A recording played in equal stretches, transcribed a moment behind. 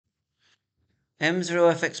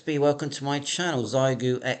M0FXB, welcome to my channel,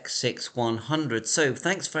 Xiegu X6100. So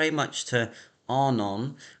thanks very much to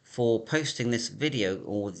Arnon for posting this video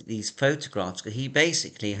or these photographs. He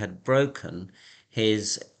basically had broken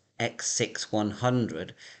his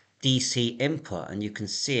X6100 DC input, and you can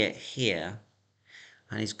see it here.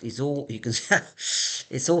 And he's all, you can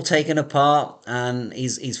it's all taken apart, and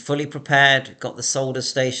he's fully prepared, got the solder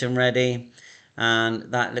station ready.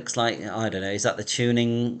 And that looks like, I don't know, is that the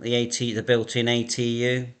tuning, the built-in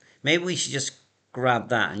ATU? Maybe we should just grab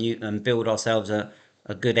that and build ourselves a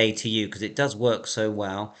good ATU, because it does work so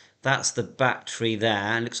well. That's the battery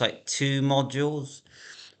there. It looks like two modules.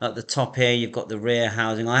 At the top here, you've got the rear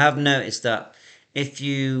housing. I have noticed that if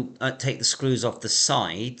you take the screws off the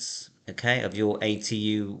sides, okay, of your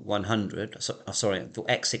ATU 100, sorry, your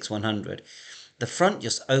X6100, the front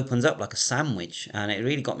just opens up like a sandwich, and it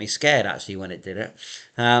really got me scared actually when it did it.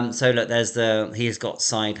 So look, he's got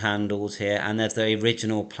side handles here, and there's the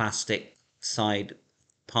original plastic side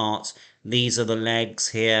parts. These are the legs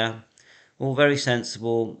here, all very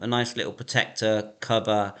sensible. A nice little protector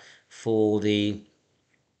cover for the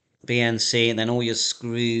BNC, and then all your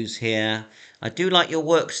screws here. I do like your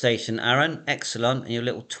workstation, Aaron. Excellent. And your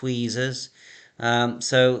little tweezers.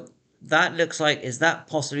 So that looks like, is that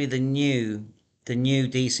possibly the new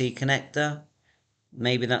DC connector?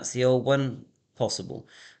 Maybe that's the old one. Possible.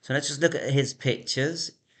 So let's just look at his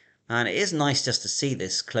pictures. And it is nice just to see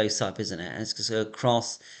this close up, isn't it? And it's just go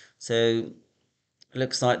across. So it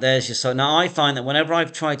looks like there's your solder. Now I find that whenever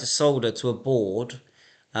I've tried to solder to a board,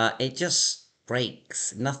 it just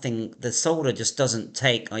breaks. Nothing, the solder just doesn't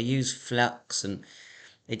take. I use flux and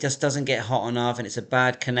it just doesn't get hot enough, and it's a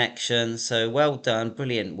bad connection. So well done,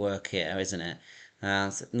 brilliant work here, isn't it?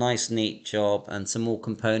 It's a nice neat job, and some more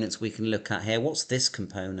components we can look at here. What's this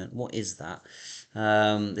component? What is that?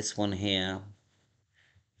 This one here.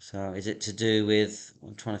 So is it to do with,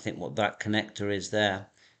 I'm trying to think what that connector is there.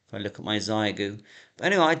 If I look at my Xiegu. But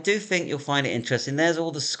anyway, I do think you'll find it interesting. There's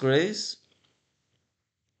all the screws.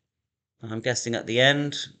 I'm guessing at the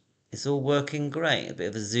end it's all working great. A bit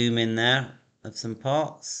of a zoom in there of some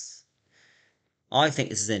parts. I think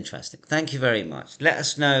this is interesting. Thank you very much. Let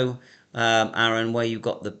us know, Aaron, where you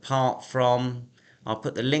got the part from. I'll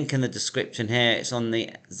put the link in the description here. It's on the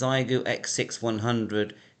Xiegu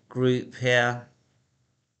X6100 group here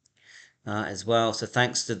as well. So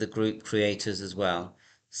thanks to the group creators as well.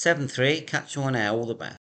 7-3, catch you on air. All the best.